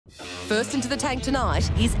First into the tank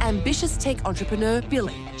tonight is ambitious tech entrepreneur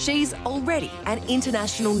Billy. She's already an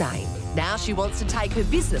international name. Now she wants to take her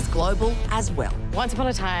business global as well. Once upon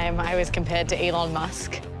a time, I was compared to Elon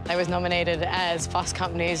Musk. I was nominated as Fast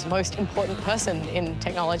Company's most important person in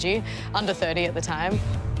technology, under 30 at the time.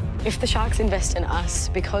 If the Sharks invest in us,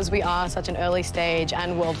 because we are such an early stage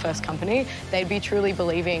and world-first company, they'd be truly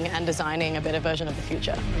believing and designing a better version of the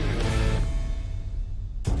future.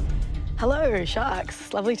 Hello,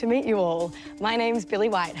 Sharks. Lovely to meet you all. My name's Billy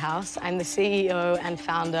Whitehouse. I'm the CEO and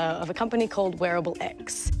founder of a company called Wearable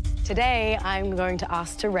X. Today, I'm going to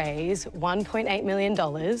ask to raise $1.8 million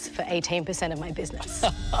for 18% of my business.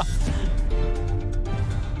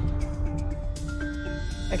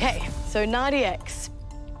 Okay, so Tank AUS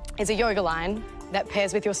is a yoga line that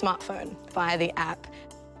pairs with your smartphone via the app.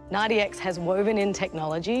 Tank AUS has woven in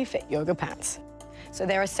technology for yoga pants. So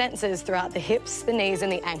there are sensors throughout the hips, the knees and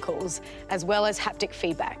the ankles, as well as haptic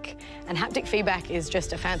feedback. And haptic feedback is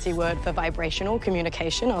just a fancy word for vibrational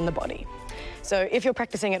communication on the body. So if you're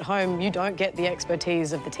practicing at home, you don't get the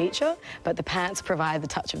expertise of the teacher, but the pants provide the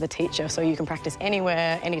touch of the teacher, so you can practice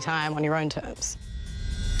anywhere, anytime, on your own terms.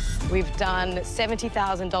 We've done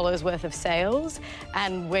 $70,000 worth of sales,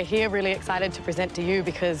 and we're here really excited to present to you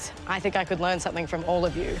because I think I could learn something from all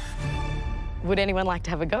of you. Would anyone like to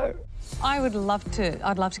have a go? I'd love to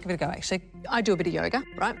give it a go, actually. I do a bit of yoga,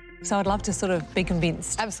 right? So I'd love to sort of be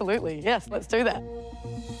convinced. Absolutely, yes, let's do that.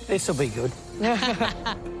 This'll be good.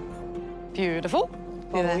 Beautiful.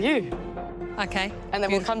 Follow you. Okay. And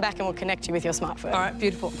then we'll come back and we'll connect you with your smartphone. All right,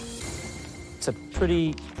 beautiful. It's a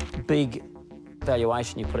pretty big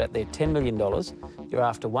valuation you put out there, $10 million. You're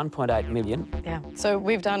after $1.8 million. Yeah, so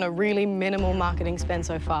we've done a really minimal marketing spend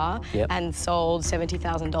so far and sold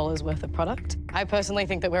 $70,000 worth of product. I personally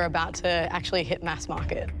think that we're about to actually hit mass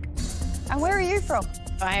market. And where are you from?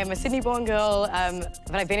 I am a Sydney-born girl,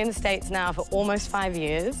 but I've been in the States now for almost 5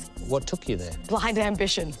 years. What took you there? Blind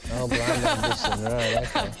ambition. Oh, blind ambition,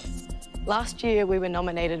 right, OK. Last year, we were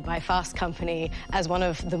nominated by Fast Company as one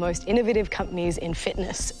of the most innovative companies in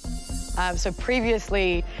fitness. So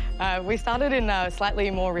previously, we started in a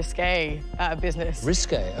slightly more risque business.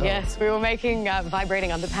 Risque? Oh. Yes, we were making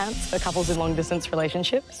vibrating underpants for couples in long-distance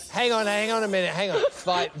relationships. Hang on a minute, hang on.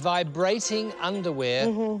 Vibrating underwear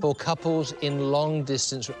for couples in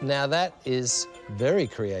long-distance. Now, that is very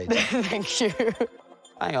creative. Thank you.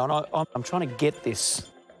 Hang on, I'm trying to get this.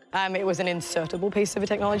 It was an insertable piece of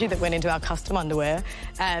technology that went into our custom underwear,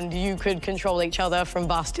 and you could control each other from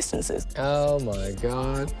vast distances. Oh, my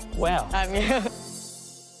God. Wow. Yeah.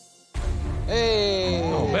 Hey!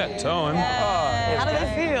 Oh, about time. How do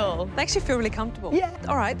they feel? They actually feel really comfortable. Yeah.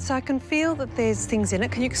 All right, so I can feel that there's things in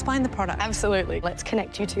it. Can you explain the product? Absolutely. Let's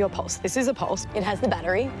connect you to your pulse. This is a pulse. It has the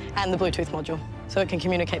battery and the Bluetooth module, so it can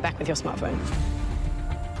communicate back with your smartphone.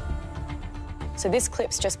 So this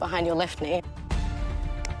clip's just behind your left knee.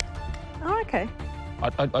 Oh, OK.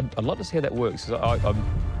 I'd love to see how that works.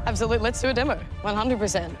 Absolutely, let's do a demo,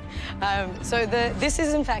 100%. So this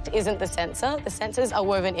is, in fact, isn't the sensor. The sensors are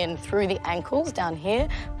woven in through the ankles, down here,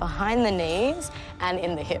 behind the knees, and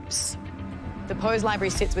in the hips. The pose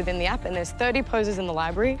library sits within the app, and there's 30 poses in the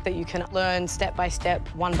library that you can learn step by step,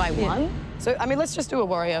 one by one. So, I mean, let's just do a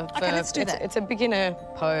warrior. OK, let's do that. It's a beginner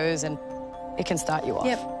pose, and it can start you off.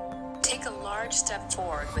 Yep. Take a large step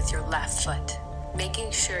forward with your left foot,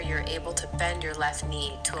 making sure you're able to bend your left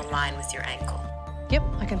knee to align with your ankle. Yep,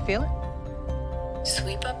 I can feel it.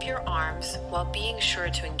 Sweep up your arms while being sure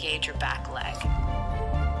to engage your back leg.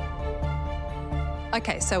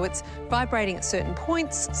 OK, so it's vibrating at certain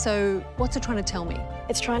points. So what's it trying to tell me?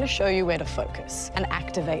 It's trying to show you where to focus and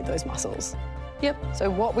activate those muscles. Yep. So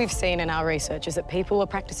what we've seen in our research is that people are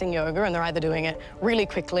practicing yoga and they're either doing it really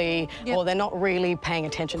quickly or they're not really paying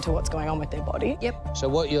attention to what's going on with their body. Yep. So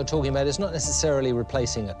what you're talking about is not necessarily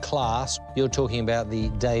replacing a class. You're talking about the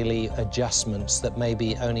daily adjustments that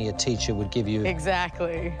maybe only a teacher would give you.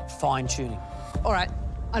 Exactly. Fine-tuning. All right,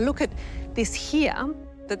 I look at this here,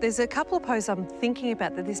 that there's a couple of poses I'm thinking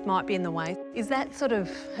about that this might be in the way. Is that sort of,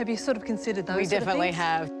 have you sort of considered those We sort of definitely things?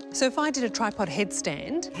 have. So if I did a tripod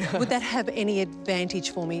headstand, would that have any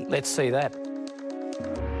advantage for me? Let's see that.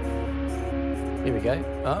 Here we go.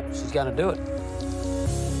 Oh, she's going to do it.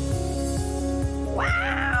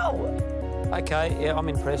 Wow! OK, yeah, I'm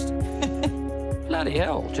impressed. Bloody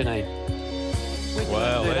hell, Janine.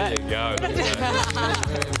 Well, there you go. Very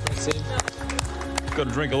impressive. Got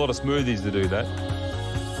to drink a lot of smoothies to do that.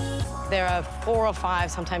 There are 4 or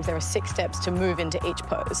 5, sometimes there are 6 steps to move into each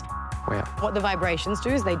pose. Wow. What the vibrations do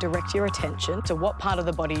is they direct your attention to what part of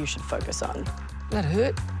the body you should focus on. That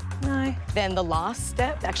hurt? No. Then the last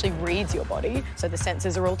step actually reads your body, so the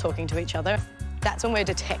sensors are all talking to each other. That's when we're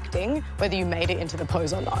detecting whether you made it into the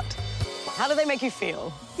pose or not. How do they make you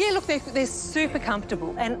feel? Yeah, look, they're super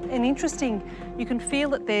comfortable and interesting. You can feel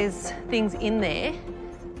that there's things in there,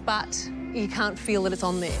 but you can't feel that it's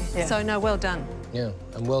on there. Yeah. So, no, well done. Yeah,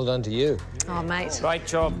 and well done to you. Oh, mate. Great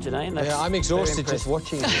job, Janine. That's Yeah, I'm exhausted very just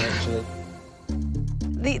watching you, actually.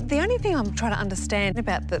 The only thing I'm trying to understand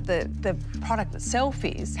about the product itself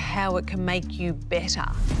is how it can make you better.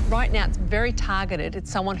 Right now, it's very targeted.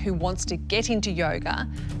 It's someone who wants to get into yoga,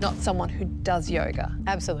 not someone who does yoga.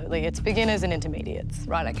 Absolutely. It's beginners and intermediates.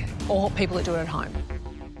 Right, OK. Or people that do it at home.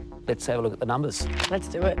 Let's have a look at the numbers. Let's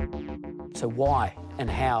do it. So why and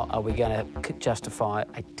how are we going to justify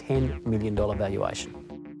a $10 million valuation?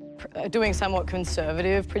 Doing somewhat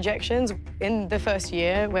conservative projections. In the first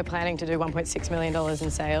year, we're planning to do $1.6 million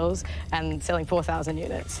in sales and selling 4,000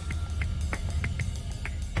 units.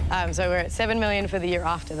 So we're at $7 million for the year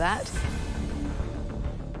after that,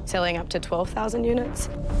 selling up to 12,000 units.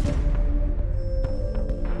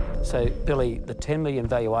 So, Billy, the $10 million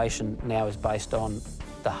valuation now is based on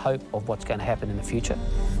the hope of what's going to happen in the future?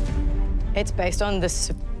 It's based on the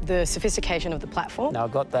sophistication of the platform. Now, I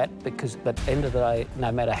got that because at the end of the day,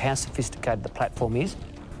 no matter how sophisticated the platform is,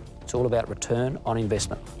 it's all about return on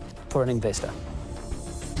investment for an investor.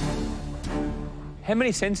 How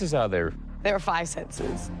many sensors are there? There are 5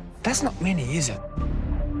 sensors. That's not many, is it?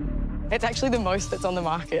 It's actually the most that's on the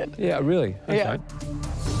market. Yeah, really? Okay. Yeah.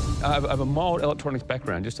 I have a mild electronics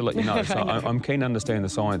background, just to let you know, so I'm keen to understand the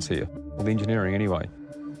science here, or the engineering anyway.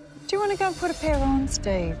 Do you want to go and put a pair on,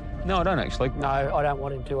 Steve? No, I don't actually. No, I don't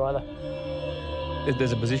want him to either.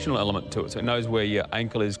 There's a positional element to it, so it knows where your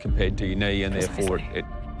ankle is compared to your knee, and therefore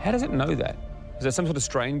how does it know that? Is that some sort of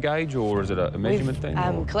strain gauge, or is it a measurement thing?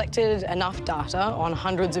 We've collected enough data on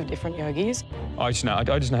hundreds of different yogis. I just know how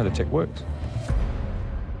the tech works.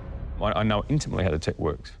 I know intimately how the tech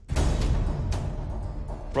works.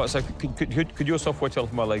 Right, so could your software tell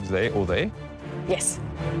if my leg's there or there? Yes.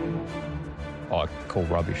 Oh, I call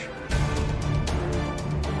rubbish.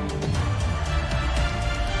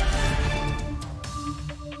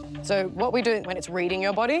 So what we do when it's reading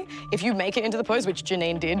your body, if you make it into the pose, which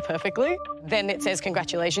Janine did perfectly, then it says,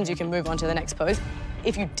 congratulations, you can move on to the next pose.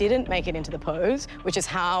 If you didn't make it into the pose, which is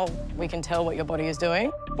how we can tell what your body is doing.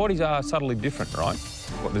 Bodies are subtly different, right?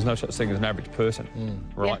 Well, there's no such thing as an average person,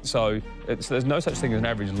 right? Yeah. So there's no such thing as an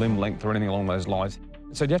average limb length or anything along those lines.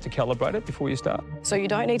 So do you have to calibrate it before you start? So you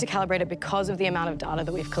don't need to calibrate it because of the amount of data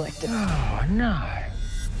that we've collected. Oh, no.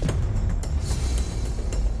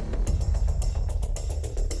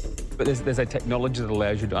 But there's a technology that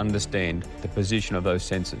allows you to understand the position of those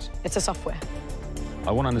sensors. It's a software.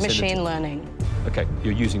 I want to understand... Machine learning. OK,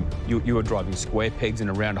 you are driving square pegs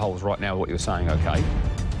into round holes right now, what you're saying, OK?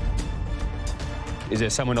 Is there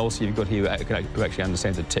someone else you've got here who actually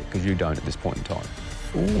understands the tech because you don't at this point in time?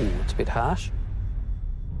 Ooh, it's a bit harsh.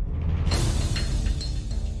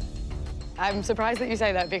 I'm surprised that you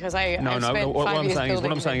say that because I've spent what 5 I'm years saying is,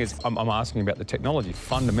 building this. I'm asking about the technology,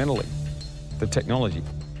 fundamentally. The technology.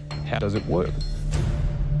 How does it work?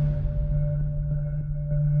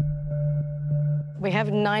 We have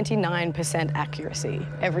 99% accuracy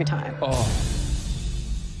every time. Oh.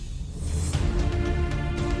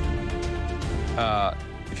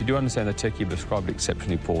 If you do understand the tech, you've described it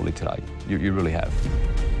exceptionally poorly today. You really have.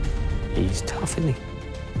 He's tough, isn't he?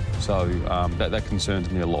 So that concerns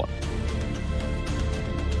me a lot.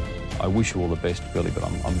 I wish you all the best, Billy, but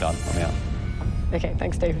I'm done. I'm out. OK,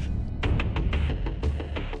 thanks, Steve.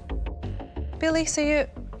 Billy, so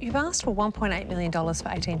you've asked for $1.8 million for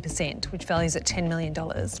 18%, which values at $10 million.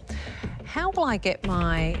 How will I get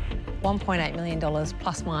my $1.8 million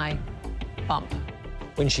plus my bump?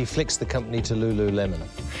 When she flicks the company to Lululemon.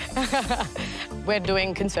 We're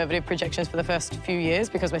doing conservative projections for the first few years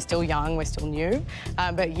because we're still young, we're still new.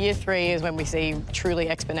 But year 3 is when we see truly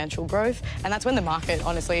exponential growth. And that's when the market,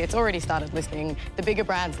 honestly, it's already started listening. The bigger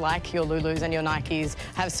brands like your Lulus and your Nikes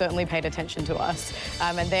have certainly paid attention to us.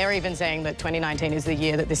 And they're even saying that 2019 is the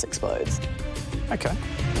year that this explodes. OK.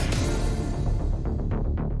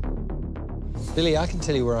 Billy, I can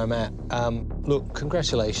tell you where I'm at. Look,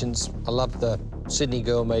 congratulations. I love the Sydney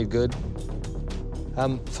girl made good.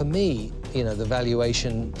 For me, you know, the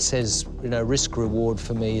valuation says, you know, risk-reward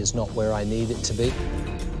for me is not where I need it to be.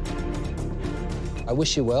 I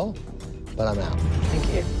wish you well, but I'm out.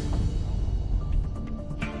 Thank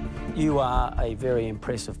you. You are a very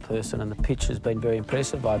impressive person and the pitch has been very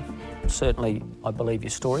impressive. I believe your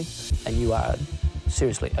story and you are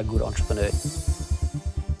seriously a good entrepreneur.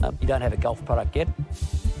 You don't have a golf product yet.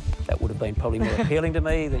 That would have been probably more appealing to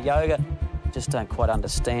me, the yoga. Just don't quite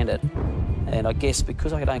understand it. And I guess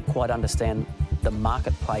because I don't quite understand the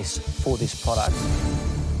marketplace for this product,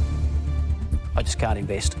 I just can't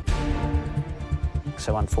invest.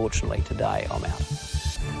 So unfortunately today I'm out.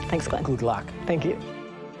 Thanks, Glenn. Good luck. Thank you.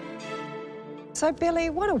 So, Billy,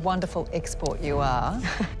 what a wonderful export you are.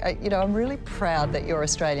 You know, I'm really proud that you're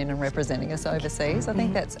Australian and representing us overseas. I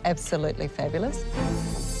think that's absolutely fabulous.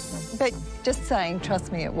 But just saying,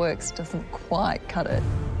 trust me, it works, doesn't quite cut it.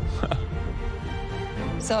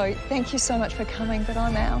 So, thank you so much for coming, but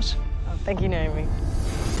I'm out. Oh, thank you, Naomi.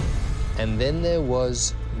 And then there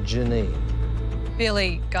was Janine.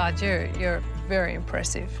 Billy, God, you're very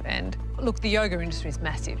impressive. And look, the yoga industry is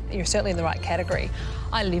massive. You're certainly in the right category.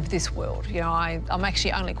 I live this world. You know, I'm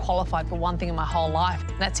actually only qualified for one thing in my whole life,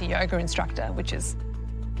 and that's a yoga instructor, which is...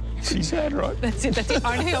 She's sad, right? That's it. That's the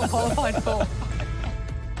only thing I'm qualified for.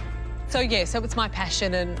 So, yeah, so it's my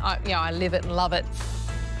passion, and I live it and love it.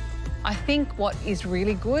 I think what is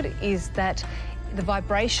really good is that the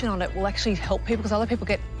vibration on it will actually help people, because other people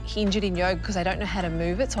get injured in yoga because they don't know how to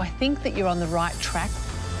move it. So I think that you're on the right track.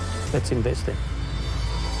 Let's invest in.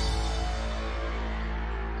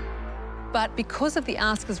 But because of the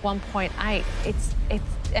ask is 1.8, it's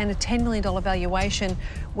and a $10 million valuation,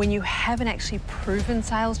 when you haven't actually proven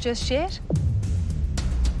sales just yet,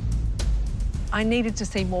 I needed to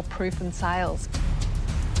see more proof in sales.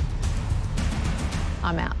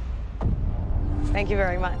 I'm out. Thank you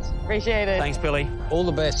very much. Appreciate it. Thanks, Billy. All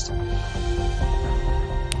the best.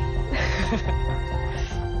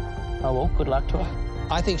 Oh, well, good luck to her.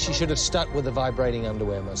 I think she should have stuck with the vibrating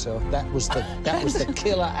underwear myself. That was the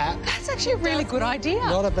killer app. That's actually a really good idea.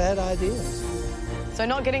 Not a bad idea. So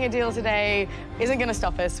not getting a deal today isn't going to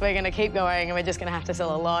stop us. We're going to keep going, and we're just going to have to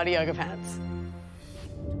sell a lot of yoga pants.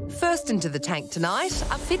 First into the tank tonight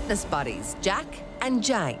are fitness buddies Jack and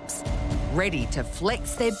James, ready to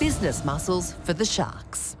flex their business muscles for the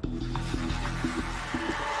Sharks.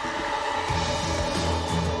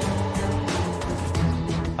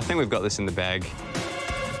 I think we've got this in the bag.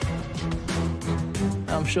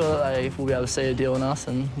 I'm sure they will be able to see a deal in us,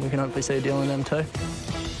 and we can hopefully see a deal in them too.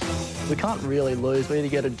 We can't really lose. We either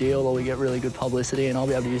get a deal or we get really good publicity, and I'll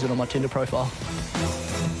be able to use it on my Tinder profile.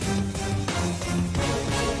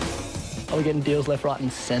 I'll be getting deals left, right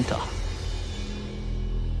and centre.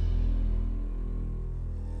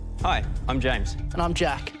 Hi, I'm James. And I'm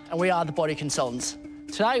Jack, and we are the Body Consultants.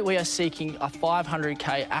 Today we are seeking a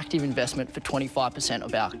 $500K active investment for 25%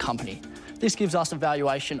 of our company. This gives us a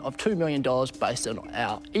valuation of $2 million based on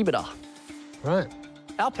our EBITDA. Right.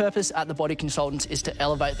 Our purpose at the Body Consultants is to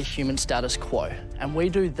elevate the human status quo, and we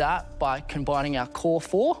do that by combining our core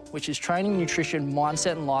four, which is training, nutrition,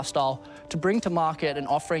 mindset and lifestyle, to bring to market an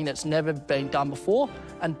offering that's never been done before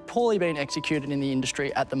and poorly been executed in the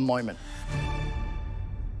industry at the moment.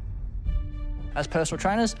 As personal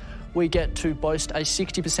trainers, we get to boast a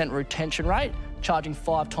 60% retention rate, charging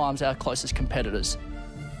 5 times our closest competitors.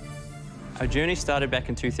 Our journey started back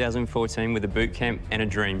in 2014 with a boot camp and a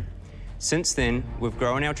dream. Since then, we've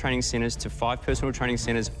grown our training centres to 5 personal training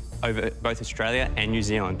centres over both Australia and New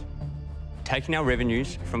Zealand, taking our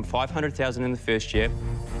revenues from $500,000 in the first year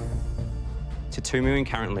to $2 million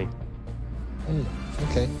currently.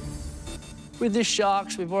 Okay. With this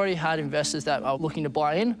Sharks, we've already had investors that are looking to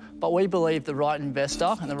buy in, but we believe the right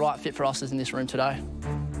investor and the right fit for us is in this room today.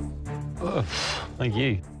 Oh, thank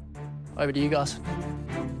you. Over to you guys.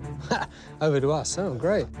 Over to us. Oh,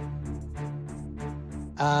 great.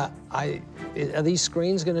 Are these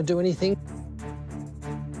screens going to do anything?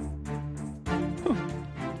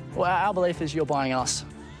 Well, our belief is you're buying us.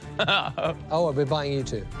 Oh, I'll be buying you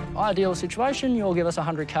too. Ideal situation, you'll give us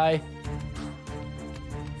 100K,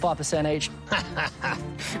 5% each.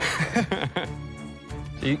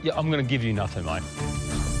 I'm going to give you nothing, mate.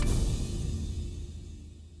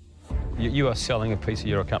 You are selling a piece of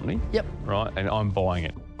your company? Yep. Right, and I'm buying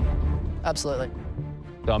it. Absolutely.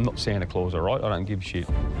 So I'm not Santa Claus, all right? I don't give a shit.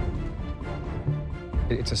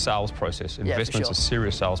 It's a sales process. Yeah, Investment's for sure. a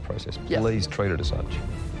serious sales process. Please treat it as such.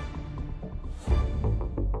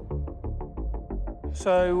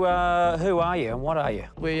 So, who are you and what are you?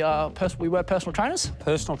 We work personal trainers.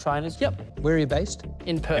 Personal trainers? Yep. Where are you based?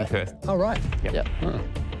 In Perth. In Perth. Oh, right. Yep.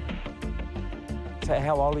 So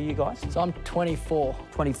how old are you guys? So I'm 24.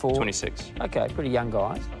 24? 26. Okay, pretty young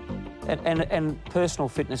guys. And personal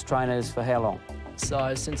fitness trainers for how long?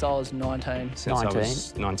 So since I was 19. Since 19? I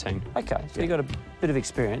was 19. Okay, so you've got a bit of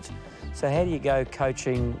experience. So how do you go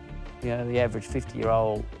coaching, the average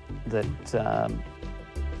 50-year-old that...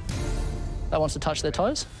 that wants to touch their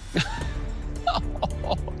toes?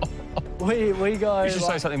 we go... You should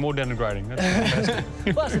say something more denigrating. That's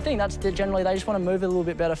well, that's the thing. Generally, they just want to move a little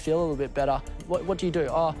bit better, feel a little bit better. What do you do?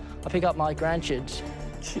 Oh, I pick up my grandkids.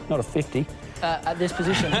 Shit, not a 50. at this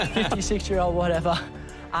position, 56-year-old, whatever.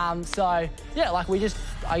 So, yeah, like we just,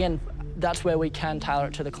 again, that's where we can tailor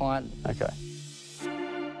it to the client. Okay.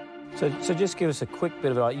 So just give us a quick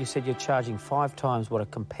bit of it. You said you're charging 5 times what a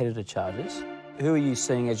competitor charges. Who are you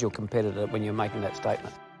seeing as your competitor when you're making that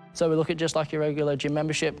statement? So we look at just like your regular gym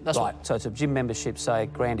membership. That's right, so it's a gym membership, say,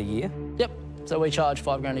 $1,000 a year? Yep, so we charge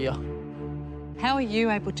 $5,000 a year. How are you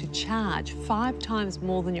able to charge 5 times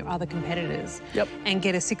more than your other competitors and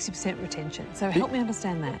get a 60% retention? So help me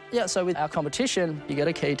understand that. Yeah, so with our competition, you get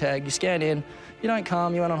a key tag, you scan in, you don't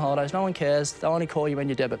come, you went on holidays, no one cares, they'll only call you when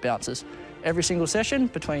your debit bounces. Every single session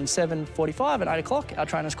between 7:45 and 8 o'clock, our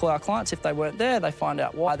trainers call our clients. If they weren't there, they find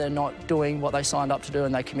out why they're not doing what they signed up to do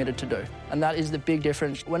and they committed to do. And that is the big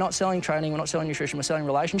difference. We're not selling training, we're not selling nutrition, we're selling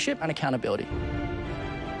relationship and accountability.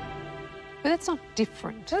 But that's not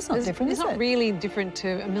different. That's not different, It's is not it? really different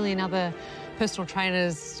to a million other personal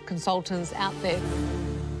trainers, consultants out there.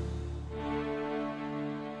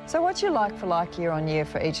 So what's your like-for-like year on year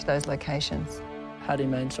for each of those locations? How do you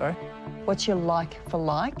mean, sorry? What's your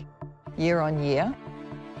like-for-like year on year?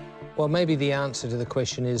 Well, maybe the answer to the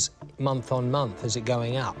question is month on month. Is it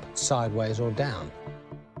going up, sideways or down?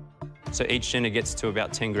 So each gender gets to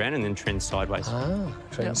about 10 grand and then trends sideways. Ah,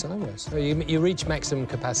 trend sideways. So you reach maximum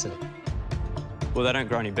capacity. Well, they don't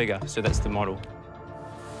grow any bigger, so that's the model.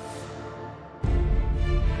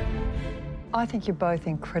 I think you're both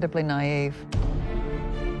incredibly naive.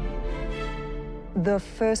 The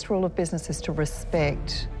first rule of business is to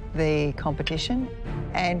respect the competition,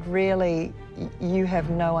 and really you have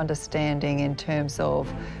no understanding in terms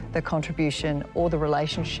of the contribution or the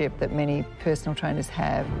relationship that many personal trainers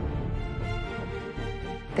have.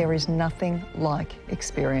 There is nothing like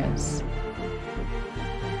experience.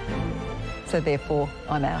 So therefore,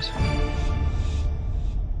 I'm out.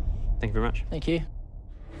 Thank you very much. Thank you.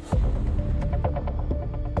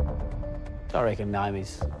 I reckon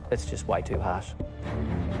Naomi's, that's just way too harsh.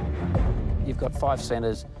 You've got 5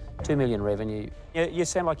 centres, 2 million revenue. You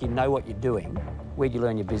sound like you know what you're doing. Where'd you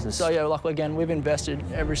learn your business? So yeah, like again, we've invested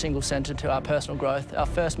every single centre to our personal growth. Our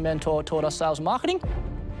first mentor taught us sales and marketing.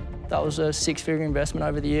 That was a 6-figure investment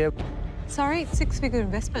over the year. Sorry, 6-figure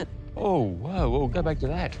investment. Oh, whoa, we'll go back to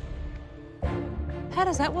that. How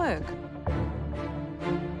does that work?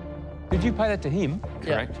 Did you pay that to him?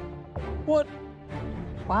 Correct. What?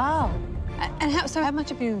 Wow. And how much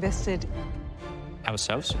have you invested?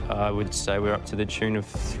 Ourselves, I would say we're up to the tune of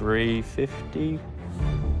 350.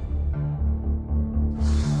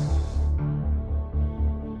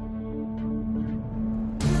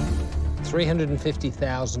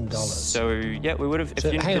 $350,000. So, yeah, we would have, if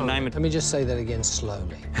So, you hang could on, name it. let me just say that again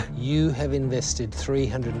slowly. You have invested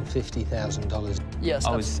 $350,000. Yes.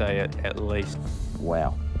 I would say at least.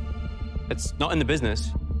 Wow. It's not in the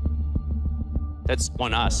business. That's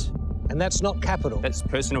on us. And that's not capital. That's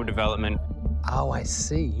personal development. Oh, I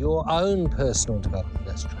see. Your own personal development.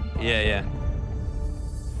 That's true. Yeah.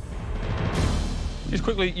 Just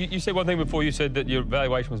quickly, you said one thing before. You said that your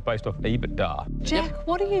valuation was based off EBITDA. Jack,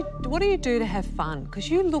 what do you do to have fun? Because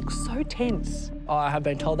you look so tense. I have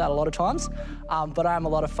been told that a lot of times, but I am a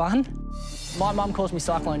lot of fun. My mum calls me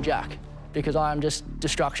Cyclone Jack because I am just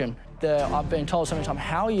destruction. I've been told so many times,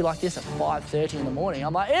 how are you like this at 5:30 in the morning?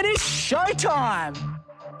 I'm like, it is showtime!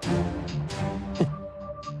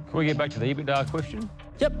 Can we get back to the EBITDA question?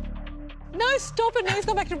 Yep. No, stop it. Now he's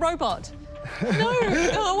gone back to robot. No,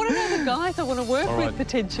 I want to know the guys I want to work with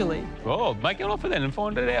potentially. Oh, make an offer then and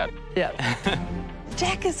find it out. Yeah.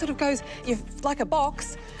 Jack is sort of goes, you're like a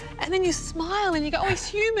box, and then you smile and you go, oh, he's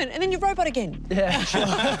human, and then you're robot again. Yeah, sure.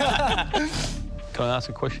 Can I ask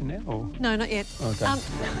a question now? Or? No, not yet.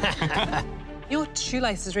 Okay. Your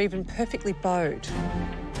shoelaces are even perfectly bowed.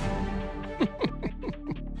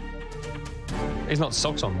 He's not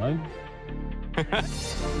socks on, though.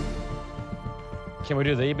 Can we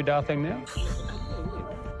do the EBITDA thing now?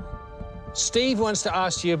 Steve wants to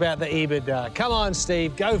ask you about the EBITDA. Come on,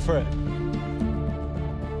 Steve, go for it.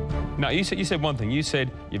 No, you said one thing. You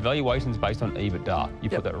said your valuation's based on EBITDA. You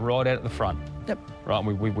put that right out at the front. Yep. Right,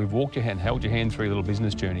 we've walked your hand, held your hand through your little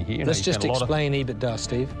business journey here. Let's just explain EBITDA,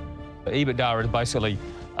 Steve. EBITDA is basically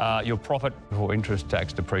your profit before interest,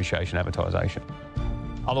 tax, depreciation, amortisation,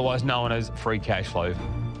 otherwise known as free cash flow.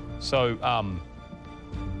 So,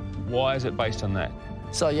 why is it based on that?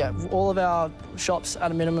 So, yeah, all of our shops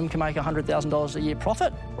at a minimum can make $100,000 a year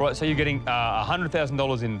profit. Right, so you're getting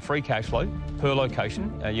 $100,000 in free cash flow per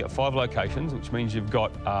location. You've got 5 locations, which means you've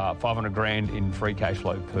got 500 grand in free cash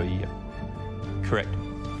flow per year. Correct.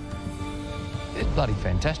 It's bloody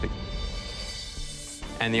fantastic.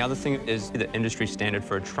 And the other thing is the industry standard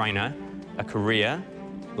for a trainer, a career,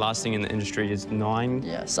 lasting in the industry is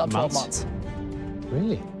 9 sub 12 months.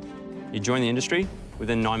 Really? You join the industry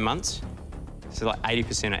within 9 months, so like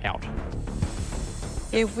 80% are out.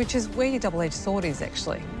 Yeah, which is where your double-edged sword is,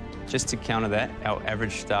 actually. Just to counter that, our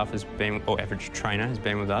average staff has been, or average trainer has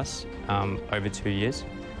been with us over 2 years.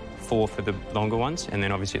 4 for the longer ones, and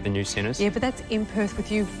then obviously at the new centres. Yeah, but that's in Perth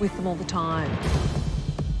with you with them all the time.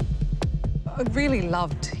 I really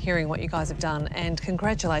loved hearing what you guys have done, and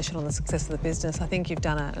congratulations on the success of the business. I think you've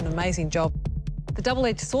done an amazing job. The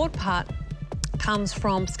double-edged sword part comes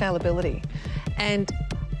from scalability, and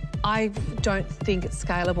I don't think it's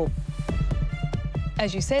scalable.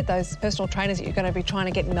 As you said, those personal trainers that you're going to be trying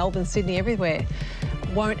to get in Melbourne, Sydney, everywhere,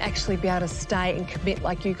 won't actually be able to stay and commit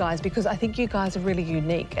like you guys, because I think you guys are really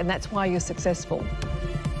unique, and that's why you're successful.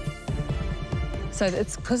 So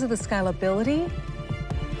it's because of the scalability.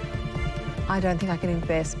 I don't think I can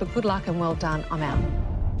invest, but good luck and well done. I'm out.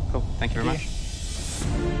 Cool, thank you very much.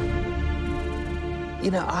 You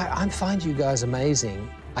know, I find you guys amazing.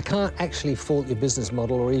 I can't actually fault your business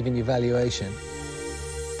model or even your valuation.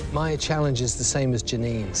 My challenge is the same as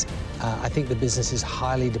Janine's. I think the business is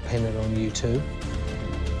highly dependent on you two.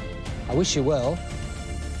 I wish you well,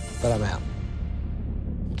 but I'm out.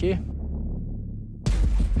 Thank you.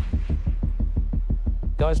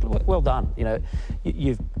 Guys, well done. You know,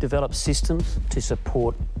 you've developed systems to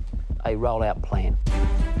support a rollout plan.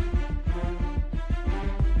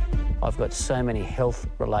 I've got so many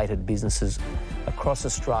health-related businesses across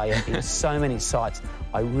Australia in so many sites.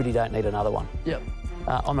 I really don't need another one. Yep.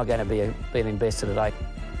 I'm not going to be an investor today.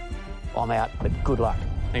 I'm out, but good luck.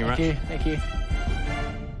 Thank you very much. Thank you.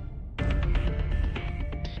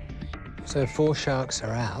 So 4 sharks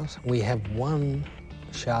are out. We have 1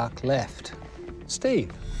 shark left.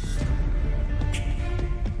 Steve.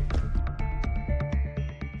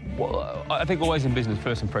 Well, I think always in business,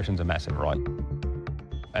 first impressions are massive, right?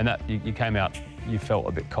 And that you came out, you felt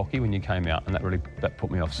a bit cocky when you came out, and that put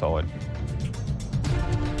me offside.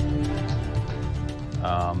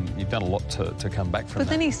 You've done a lot to come back from that. But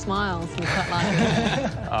then he smiles and you quite like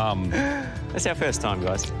it. That's our first time,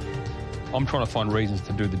 guys. I'm trying to find reasons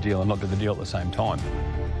to do the deal and not do the deal at the same time.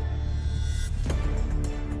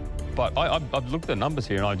 But I've looked at the numbers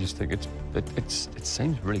here and I just think it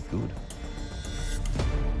seems really good.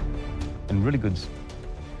 And really good's,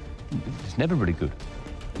 it's never really good.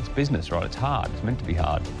 It's business, right? It's hard. It's meant to be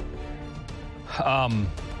hard.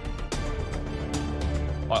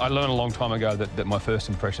 I learned a long time ago that my first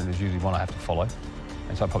impression is usually one I have to follow,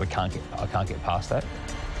 and so I probably can't get past that.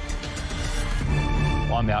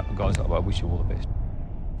 I'm out, guys. I wish you all the best.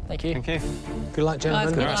 Thank you. Thank you. Good luck,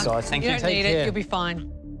 gentlemen. Good luck. luck. Thank you you. don't Take need care. it. You'll be fine.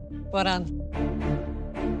 Well done.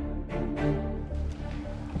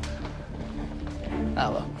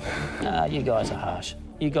 Oh, well. You guys are harsh.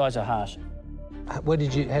 You guys are harsh. How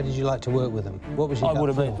did you like to work with them? What was your I would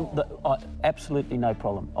have gut been absolutely no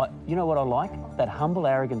problem. You know what I like? That humble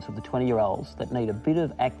arrogance of the 20-year-olds that need a bit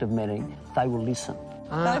of active mentoring. They will listen.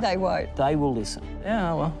 No, they won't. They will listen.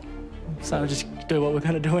 Yeah, well, so we'll just do what we're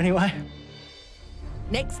going to do anyway.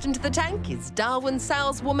 Next into the tank is Darwin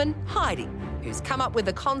saleswoman Heidi, who's come up with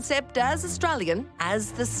a concept as Australian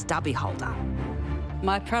as the stubby holder.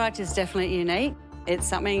 My product is definitely unique. It's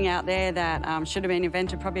something out there that should have been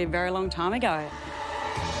invented probably a very long time ago.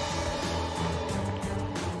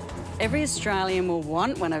 Every Australian will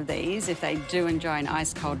want one of these if they do enjoy an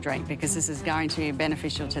ice-cold drink, because this is going to be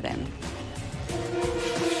beneficial to them.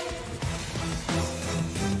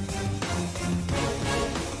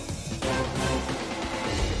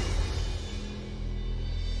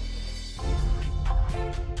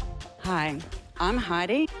 Hi, I'm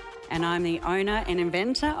Heidi, and I'm the owner and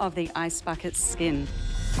inventor of the Ice Bucket Skin.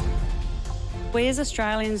 We as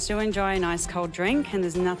Australians do enjoy an ice-cold drink, and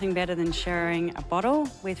there's nothing better than sharing a bottle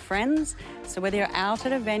with friends. So whether you're out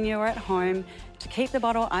at a venue or at home, to keep the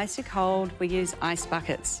bottle icy cold, we use ice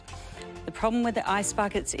buckets. The problem with the ice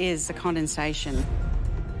buckets is the condensation.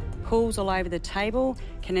 Pools all over the table,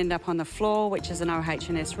 can end up on the floor, which is an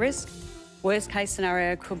OH&S risk. Worst case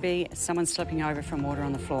scenario could be someone slipping over from water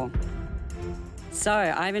on the floor. So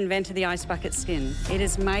I've invented the Ice Bucket Skin. It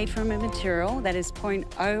is made from a material that is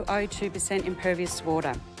 0.002% impervious to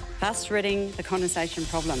water, thus ridding the condensation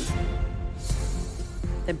problem.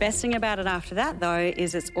 The best thing about it after that, though,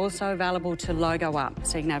 is it's also available to logo up.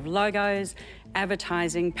 So you can have logos,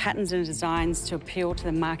 advertising, patterns and designs to appeal to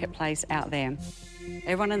the marketplace out there.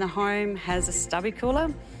 Everyone in the home has a stubby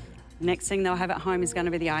cooler. Next thing they'll have at home is going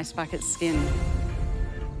to be the Ice Bucket Skin.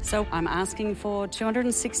 So I'm asking for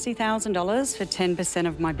 $260,000 for 10%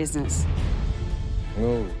 of my business.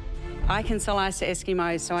 Whoa. I can sell ice to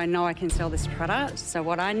Eskimos, so I know I can sell this product. So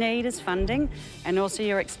what I need is funding and also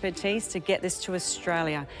your expertise to get this to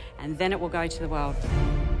Australia, and then it will go to the world.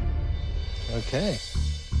 OK.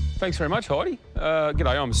 Thanks very much, Heidi.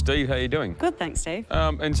 G'day, I'm Steve. How are you doing? Good, thanks, Steve.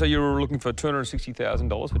 And so you were looking for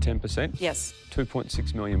 $260,000 for 10%? Yes.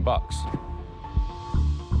 $2.6 million.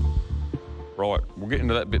 Right, we'll get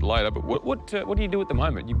into that a bit later, but what do you do at the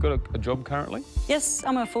moment? You've got a job currently? Yes,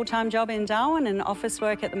 I'm a full-time job in Darwin and office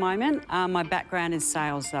work at the moment. My background is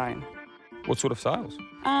sales, though. What sort of sales?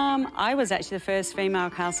 I was actually the first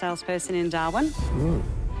female car salesperson in Darwin. Ooh.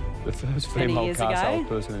 The first female car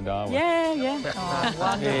salesperson in Darwin. Yeah. Oh,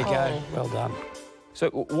 wonderful. There you go. Well done.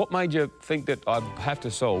 So what made you think that I have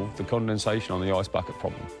to solve the condensation on the ice bucket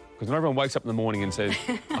problem? Because when everyone wakes up in the morning and says,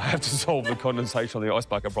 I have to solve the condensation on the ice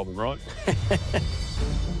bucket problem, right?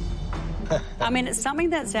 I mean, it's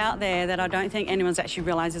something that's out there that I don't think anyone's actually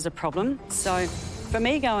realised is a problem. So for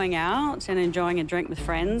me, going out and enjoying a drink with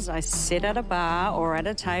friends, I sit at a bar or at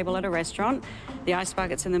a table at a restaurant. The ice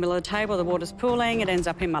bucket's in the middle of the table, the water's pooling, it ends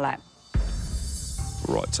up in my lap.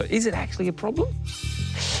 Right, so is it actually a problem?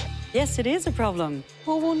 Yes, it is a problem.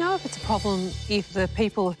 Well, we'll know if it's a problem if the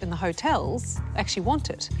people in the hotels actually want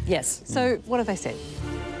it. Yes. So what have they said?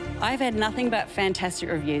 I've had nothing but fantastic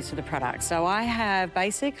reviews for the product. So I have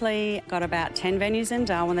basically got about 10 venues in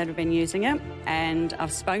Darwin that have been using it, and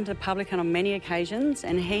I've spoken to the public on many occasions,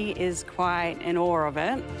 and he is quite in awe of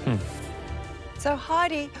it. So,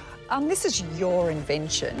 Heidi, this is your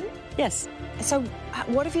invention. Yes. So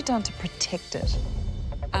what have you done to protect it?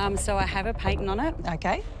 So I have a patent on it.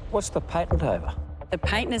 OK. What's the patent over? The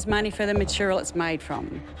patent is money for the material it's made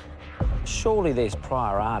from. Surely there's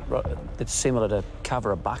prior art that's similar to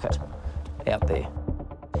cover a bucket out there.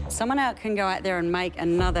 Someone out can go out there and make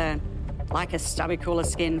another, like a stubby cooler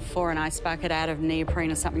skin for an ice bucket out of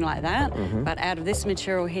neoprene or something like that. But out of this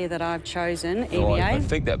material here that I've chosen, EVA... Oh, I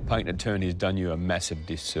think that patent attorney has done you a massive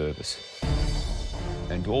disservice.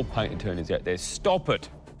 And to all patent attorneys out there, stop it.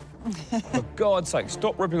 For God's sake,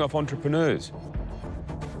 stop ripping off entrepreneurs.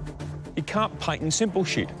 You can't patent simple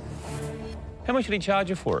shit. How much did he charge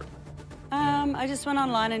you for it? I just went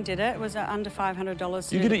online and did it. It was under $500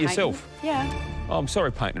 to You do did it the yourself? patent. Yeah. Oh, I'm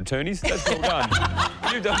sorry, patent attorneys. That's well done.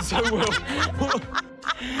 You've done so well.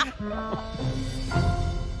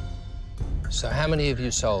 So how many have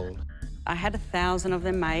you sold? I had 1,000 of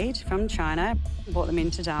them made from China, brought them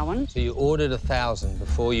into Darwin. So you ordered 1,000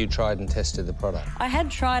 before you tried and tested the product? I had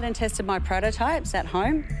tried and tested my prototypes at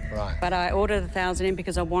home. Right. But I ordered 1,000 in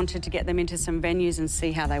because I wanted to get them into some venues and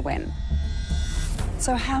see how they went.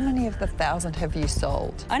 So how many of the 1,000 have you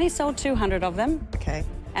sold? I only sold 200 of them. OK.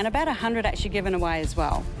 And about 100 actually given away as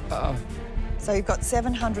well. So you've got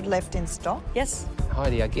 700 left in stock? Yes.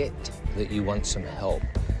 Heidi, I get that you want some help,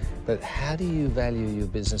 but how do you value your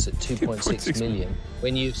business at $2.6 million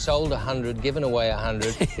when you've sold 100, given away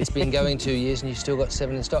 100, it's been going 2 years and you've still got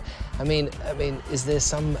 7 in stock? I mean, is there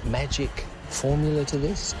some magic formula to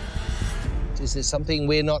this? Is there something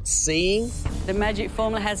we're not seeing? The magic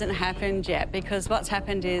formula hasn't happened yet because what's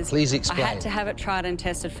happened is... Please explain. I had to have it tried and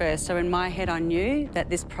tested first. So in my head, I knew that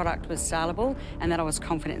this product was saleable and that I was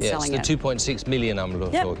confident selling it. It's the 2.6 million I'm talking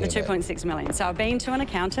about. Yep, the 2.6 million. So I've been to an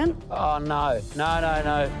accountant. Oh, no. No.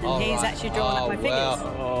 And he's actually drawn up my figures.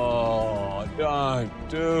 Oh, don't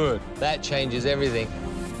do it. That changes everything.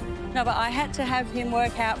 No, but I had to have him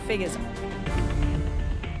work out figures.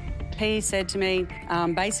 He said to me,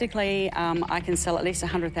 basically, I can sell at least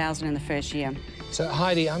 100,000 in the first year. So,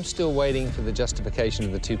 Heidi, I'm still waiting for the justification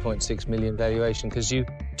of the 2.6 million valuation because you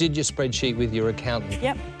did your spreadsheet with your accountant.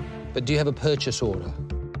 Yep. But do you have a purchase order?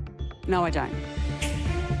 No, I don't.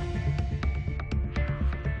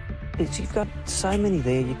 You've got so many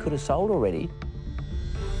there you could have sold already.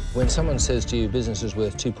 When someone says to you business is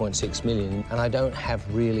worth 2.6 million and I don't have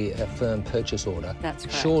really a firm purchase order, that's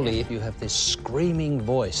correct, surely if you have this screaming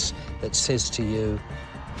voice that says to you,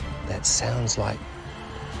 that sounds like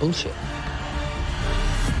bullshit.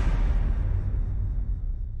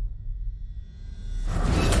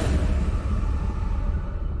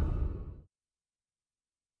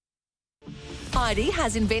 Heidi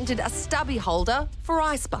has invented a stubby holder for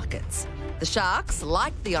ice buckets. The sharks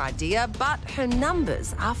like the idea, but her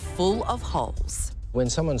numbers are full of holes. When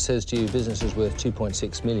someone says to you business is worth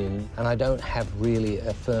 2.6 million and I don't have really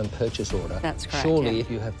a firm purchase order, that's correct, surely if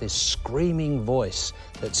you have this screaming voice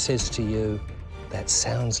that says to you, that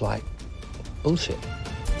sounds like bullshit.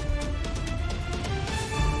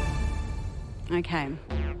 Okay.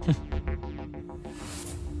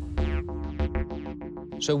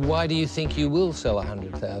 So why do you think you will sell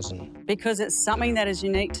 100,000? Because it's something that is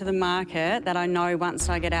unique to the market that I know once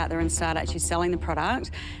I get out there and start actually selling the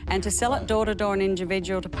product. And to sell it door to door and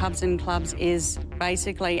individual to pubs and clubs is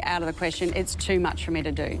basically out of the question. It's too much for me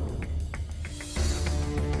to do.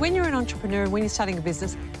 When you're an entrepreneur and when you're starting a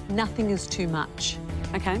business, nothing is too much.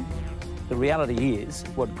 Okay. The reality is,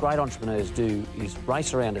 what great entrepreneurs do is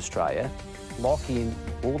race around Australia, lock in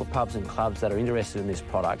all the pubs and clubs that are interested in this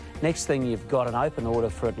product. Next thing, you've got an open order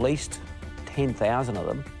for at least 10,000 of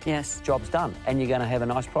them. Yes. Job's done, and you're going to have a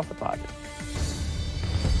nice profit margin.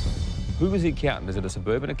 Who was the accountant? Is it a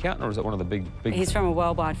suburban accountant or is it one of the big... He's from a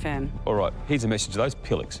worldwide firm. All right, here's a message to those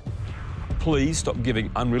pillocks. Please stop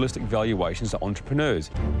giving unrealistic valuations to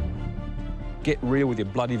entrepreneurs. Get real with your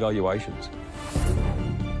bloody valuations.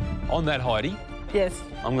 On that, Heidi. Yes.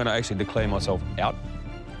 I'm going to actually declare myself out.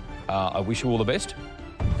 I wish you all the best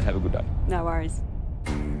and have a good day. No worries.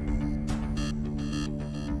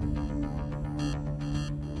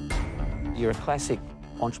 You're a classic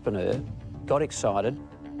entrepreneur, got excited,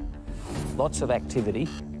 lots of activity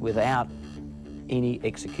without any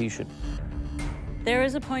execution. There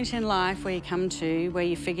is a point in life where you come to where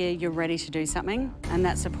you figure you're ready to do something, and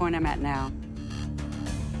that's the point I'm at now.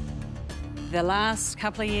 The last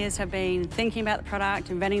couple of years have been thinking about the product,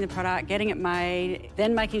 inventing the product, getting it made,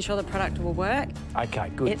 then making sure the product will work.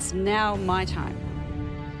 Okay, good. It's now my time.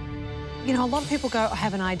 You know, a lot of people go, I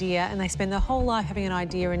have an idea, and they spend their whole life having an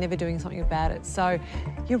idea and never doing something about it. So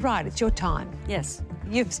you're right, it's your time. Yes.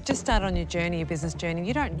 You've just started on your journey, your business journey.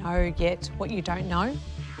 You don't know yet what you don't know,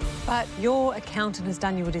 but your accountant has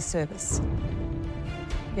done you a disservice.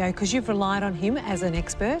 You know, because you've relied on him as an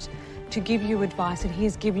expert to give you advice, and he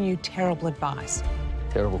has given you terrible advice.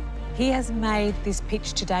 Terrible. He has made this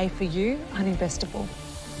pitch today for you uninvestable.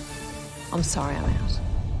 I'm sorry, I'm out.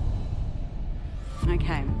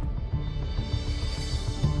 Okay.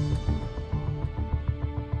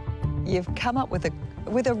 You've come up with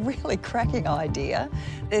a really cracking idea.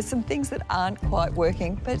 There's some things that aren't quite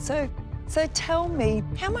working, but so tell me,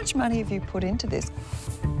 how much money have you put into this?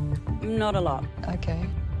 Not a lot. Okay.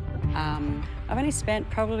 I've only spent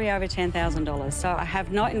probably over $10,000, so I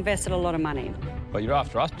have not invested a lot of money. But you're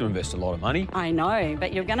after us to invest a lot of money. I know,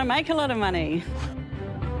 but you're going to make a lot of money.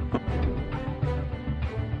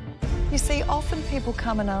 You see, often people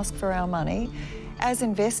come and ask for our money as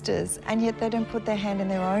investors, and yet they don't put their hand in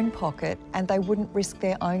their own pocket and they wouldn't risk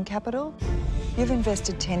their own capital. You've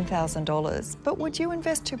invested $10,000, but would you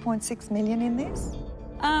invest $2.6 million in this?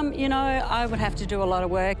 You know, I would have to do a lot of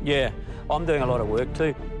work. Yeah, I'm doing a lot of work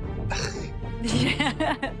too.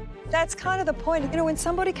 Yeah. That's kind of the point. You know, when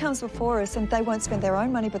somebody comes before us and they won't spend their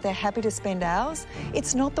own money, but they're happy to spend ours,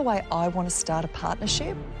 it's not the way I want to start a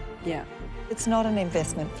partnership. Yeah. It's not an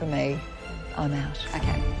investment for me. I'm out.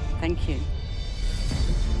 Okay, thank you.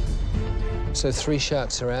 So 3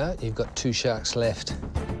 sharks are out, you've got 2 sharks left.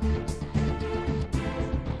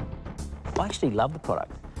 I actually love the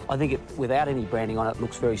product. I think it, without any branding on it,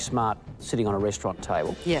 looks very smart sitting on a restaurant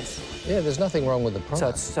table. Yes. Yeah, there's nothing wrong with the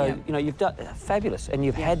product. You know, you've done fabulous, and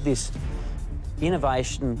you've had this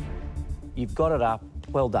innovation. You've got it up.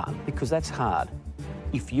 Well done, because that's hard.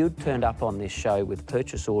 If you'd turned up on this show with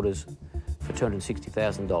purchase orders for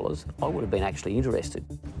 $260,000, I would have been actually interested.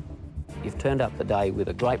 You've turned up the day with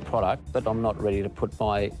a great product, but I'm not ready to put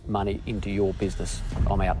my money into your business.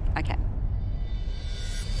 I'm out. Okay.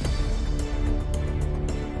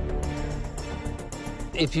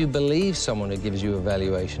 If you believe someone who gives you a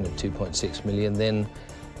valuation of $2.6 million, then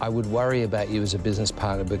I would worry about you as a business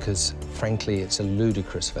partner because, frankly, it's a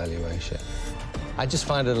ludicrous valuation. I just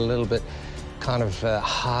find it a little bit kind of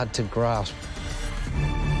hard to grasp.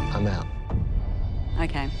 I'm out.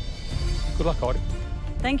 Okay. Good luck, Heidi.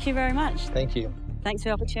 Thank you very much. Thank you. Thanks for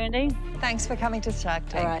the opportunity. Thanks for coming to Shark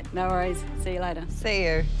Tank. All right, no worries. See you later. See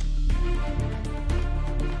you.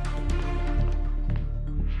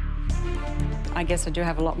 I guess I do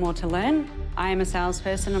have a lot more to learn. I am a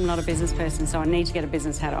salesperson, I'm not a business person, so I need to get a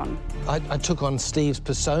business hat on. I took on Steve's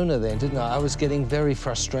persona then, didn't I? I was getting very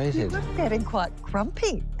frustrated. You were getting quite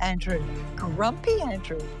grumpy, Andrew. Grumpy,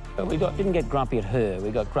 Andrew. But we didn't get grumpy at her, we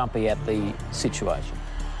got grumpy at the situation.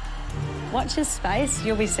 Watch your space,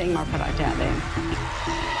 you'll be seeing my product out there.